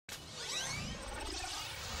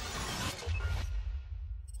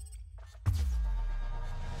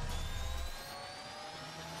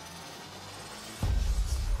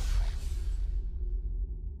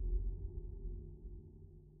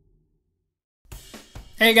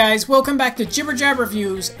Hey guys, welcome back to Jibber Jab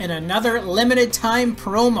Reviews and another limited time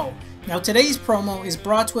promo. Now today's promo is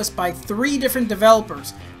brought to us by three different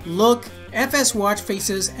developers, LLOOKE, FS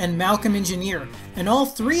Watchfaces, and Malcolm Engineer. And all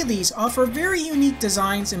three of these offer very unique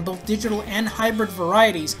designs in both digital and hybrid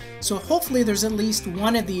varieties, so hopefully there's at least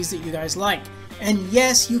one of these that you guys like. And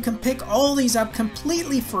yes, you can pick all these up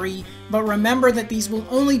completely free, but remember that these will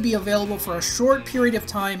only be available for a short period of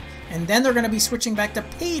time, and then they're going to be switching back to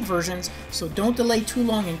paid versions, so don't delay too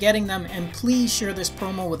long in getting them, and please share this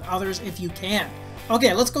promo with others if you can.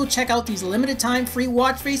 Okay, let's go check out these limited time free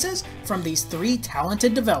watch faces from these three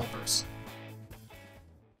talented developers.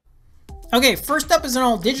 Okay, first up is an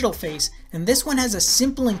all digital face, and this one has a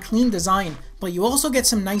simple and clean design, but you also get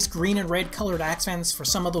some nice green and red colored accents for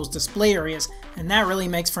some of those display areas, and that really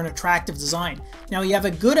makes for an attractive design. Now you have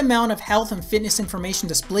a good amount of health and fitness information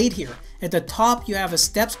displayed here. At the top you have a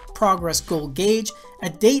steps progress goal gauge, a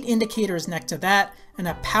date indicator is next to that, and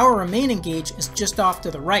a power remaining gauge is just off to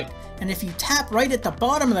the right. And if you tap right at the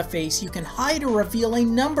bottom of the face, you can hide or reveal a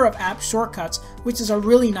number of app shortcuts, which is a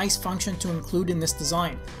really nice function to include in this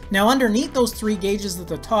design. Now underneath those three gauges at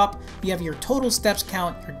the top, you have your total steps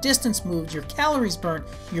count, your distance moved, your calories burned,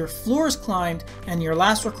 your floors climbed, and your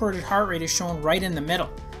last recorded heart rate is shown right in the middle.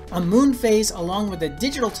 A moon phase along with the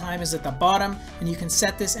digital time is at the bottom, and you can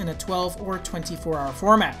set this in a 12 or 24-hour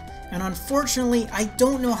format. And unfortunately, I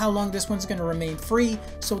don't know how long this one's going to remain free,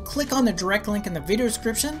 so click on the direct link in the video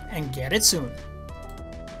description and get it soon.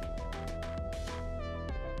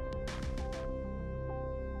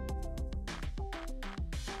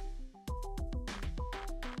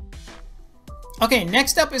 Okay,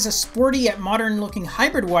 next up is a sporty yet modern looking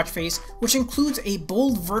hybrid watch face, which includes a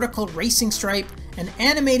bold vertical racing stripe, an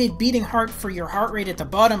animated beating heart for your heart rate at the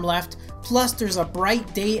bottom left, plus there's a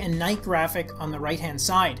bright day and night graphic on the right hand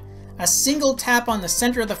side. A single tap on the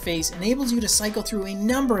center of the face enables you to cycle through a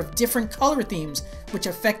number of different color themes, which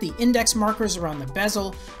affect the index markers around the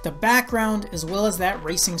bezel, the background, as well as that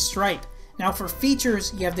racing stripe. Now for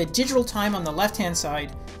features, you have the digital time on the left hand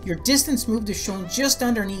side, your distance moved is shown just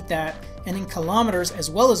underneath that, and in kilometers as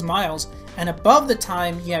well as miles, and above the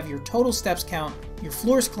time you have your total steps count, your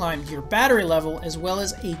floors climbed, your battery level, as well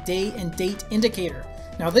as a day and date indicator.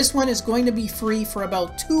 Now this one is going to be free for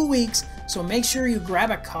about 2 weeks, so make sure you grab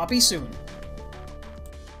a copy soon.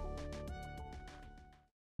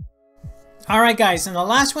 Alright guys, and the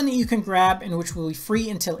last one that you can grab, and which will be free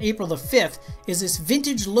until April the 5th, is this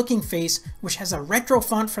vintage looking face, which has a retro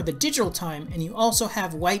font for the digital time, and you also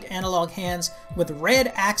have white analog hands with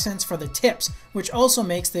red accents for the tips, which also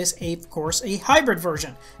makes this, of course, a hybrid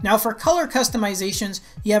version. Now for color customizations,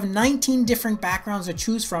 you have 19 different backgrounds to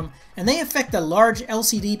choose from, and they affect the large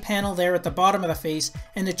LCD panel there at the bottom of the face,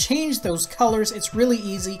 and to change those colors, it's really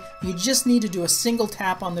easy. You just need to do a single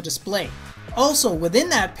tap on the display. Also, within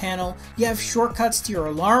that panel, you have shortcuts to your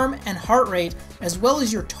alarm and heart rate, as well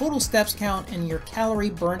as your total steps count and your calorie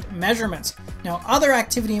burnt measurements. Now, other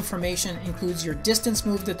activity information includes your distance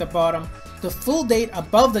moved at the bottom, the full date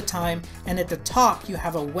above the time, and at the top you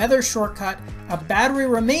have a weather shortcut, a battery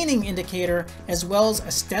remaining indicator, as well as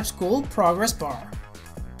a steps goal progress bar.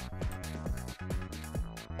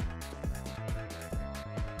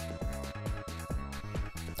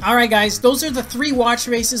 Alright guys, those are the three watch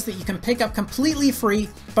faces that you can pick up completely free,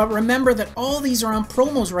 but remember that all these are on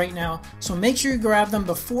promos right now, so make sure you grab them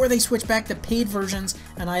before they switch back to paid versions,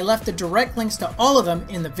 and I left the direct links to all of them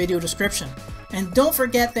in the video description. And don't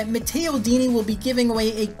forget that Mpe21 will be giving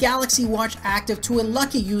away a Galaxy Watch Active to a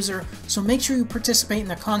lucky user, so make sure you participate in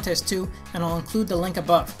the contest too, and I'll include the link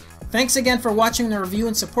above. Thanks again for watching the review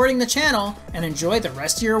and supporting the channel, and enjoy the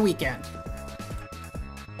rest of your weekend.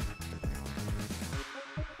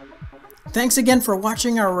 Thanks again for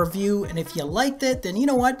watching our review, and if you liked it, then you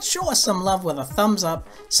know what, show us some love with a thumbs up,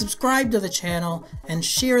 subscribe to the channel, and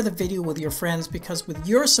share the video with your friends, because with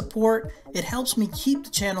your support, it helps me keep the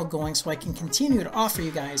channel going so I can continue to offer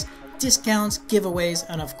you guys discounts, giveaways,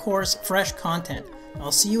 and of course, fresh content.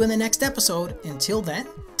 I'll see you in the next episode. Until then,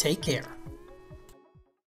 take care.